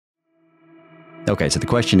Okay, so the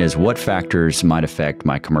question is, what factors might affect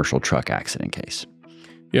my commercial truck accident case?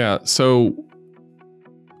 Yeah, so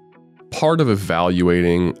part of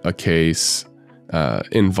evaluating a case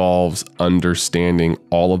involves understanding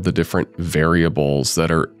all of the different variables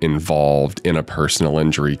that are involved in a personal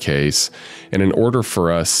injury case. And in order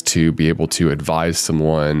for us to be able to advise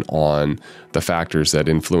someone on the factors that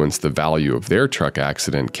influence the value of their truck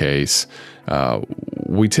accident case,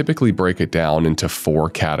 we typically break it down into 4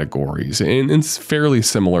 categories. And it's fairly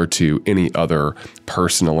similar to any other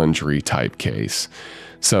personal injury type case.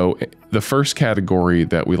 So the first category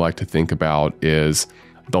that we like to think about is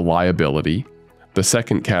the liability. The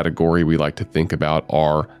second category we like to think about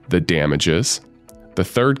are the damages. The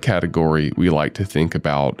third category we like to think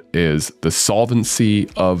about is the solvency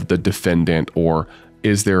of the defendant, or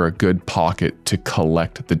is there a good pocket to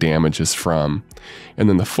collect the damages from? And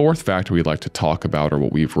then the fourth factor we like to talk about are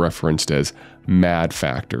what we've referenced as MAD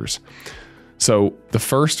factors. So the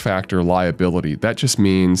first factor, liability, that just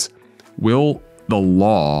means, will the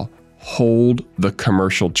law hold the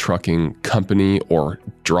commercial trucking company or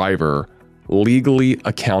driver legally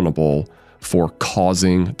accountable for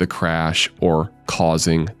causing the crash or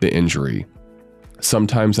causing the injury?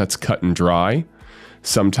 Sometimes that's cut and dry.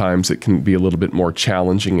 Sometimes it can be a little bit more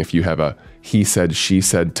challenging if you have a he said, she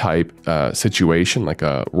said type situation, like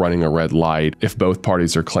running a red light. If both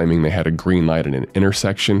parties are claiming they had a green light at an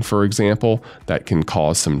intersection, for example, that can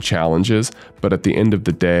cause some challenges. But at the end of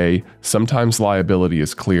the day, sometimes liability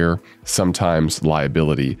is clear, sometimes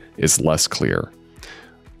liability is less clear.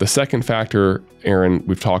 The second factor, Aaron,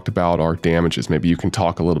 we've talked about are damages. Maybe you can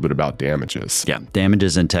talk a little bit about damages. Yeah,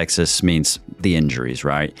 damages in Texas means the injuries,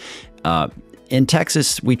 right? In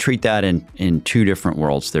Texas, we treat that in 2 different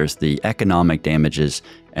worlds. There's the economic damages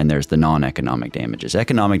and there's the non-economic damages.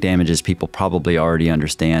 Economic damages, people probably already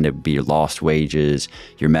understand. It would be your lost wages,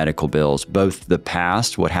 your medical bills, both the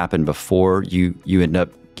past, what happened before you end up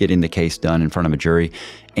getting the case done in front of a jury,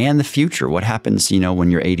 and the future, what happens, when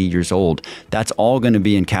you're 80 years old. That's all going to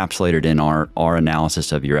be encapsulated in our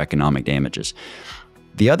analysis of your economic damages.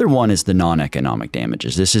 The other one is the non-economic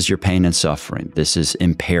damages. This is your pain and suffering. This is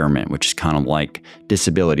impairment, which is kind of like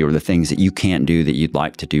disability, or the things that you can't do that you'd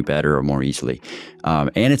like to do better or more easily.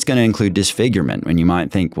 And it's going to include disfigurement. And you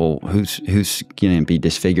might think, well, who's going to be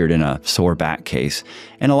disfigured in a sore back case?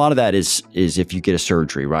 And a lot of that is if you get a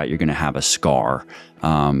surgery, right? You're going to have a scar.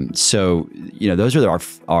 So those are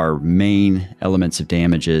our main elements of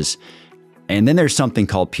damages. And then there's something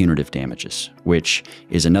called punitive damages, which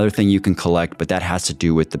is another thing you can collect, but that has to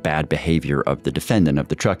do with the bad behavior of the defendant, of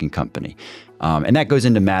the trucking company. And that goes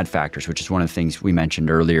into MAD factors, which is one of the things we mentioned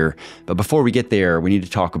earlier. But before we get there, we need to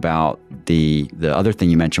talk about the other thing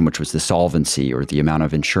you mentioned, which was the solvency, or the amount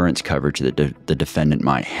of insurance coverage that the defendant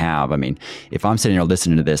might have. I mean, if I'm sitting here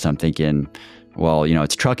listening to this, I'm thinking, well,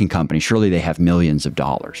 it's a trucking company. Surely they have millions of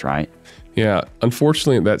dollars, right? Yeah,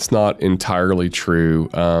 unfortunately, that's not entirely true.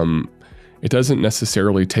 It doesn't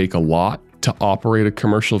necessarily take a lot to operate a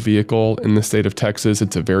commercial vehicle in the state of Texas.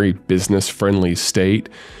 It's a very business-friendly state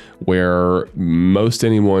where most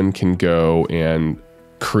anyone can go and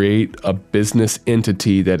create a business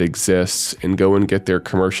entity that exists and go and get their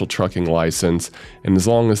commercial trucking license. And as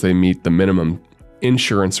long as they meet the minimum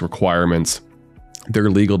insurance requirements,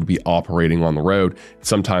 they're legal to be operating on the road.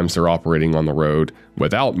 Sometimes they're operating on the road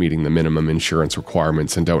without meeting the minimum insurance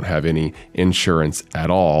requirements and don't have any insurance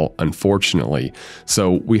at all, unfortunately.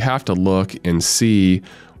 So we have to look and see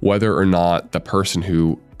whether or not the person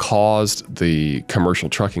who caused the commercial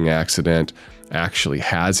trucking accident actually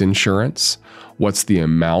has insurance. What's the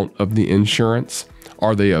amount of the insurance?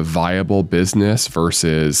 Are they a viable business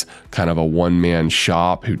versus kind of a one-man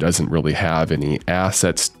shop who doesn't really have any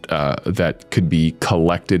assets that could be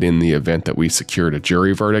collected in the event that we secured a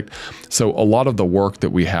jury verdict? So a lot of the work that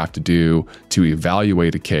we have to do to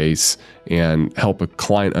evaluate a case and help a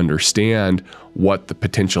client understand what the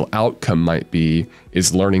potential outcome might be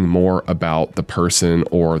is learning more about the person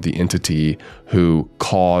or the entity who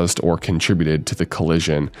caused or contributed to the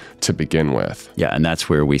collision to begin with. Yeah, and that's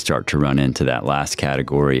where we start to run into that last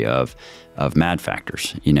category of MAD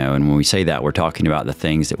factors, and when we say that, we're talking about the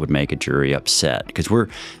things that would make a jury upset, because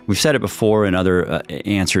we've said it before in other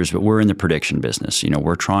answers, but we're in the prediction business.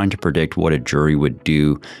 We're trying to predict what a jury would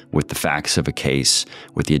do with the facts of a case,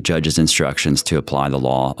 with the judge's instructions to apply the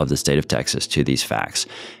law of the state of Texas to these facts.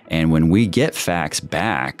 And when we get facts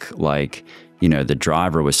back, like, the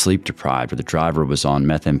driver was sleep deprived, or the driver was on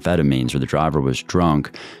methamphetamines, or the driver was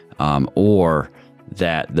drunk, or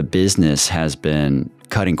that the business has been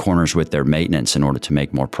cutting corners with their maintenance in order to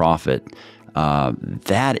make more profit,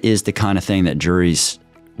 that is the kind of thing that juries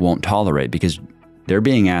won't tolerate, because They're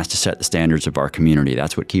being asked to set the standards of our community.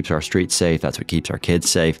 That's what keeps our streets safe. That's what keeps our kids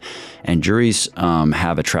safe. And juries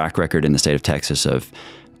have a track record in the state of Texas of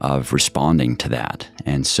responding to that.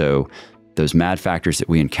 And so those mad factors that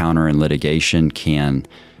we encounter in litigation can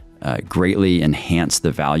greatly enhance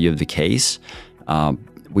the value of the case.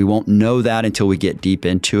 We won't know that until we get deep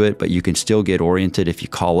into it, but you can still get oriented if you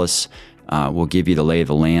call us. We'll give you the lay of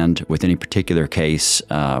the land with any particular case.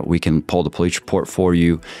 We can pull the police report for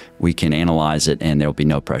you. We can analyze it, and there'll be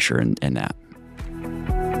no pressure in that.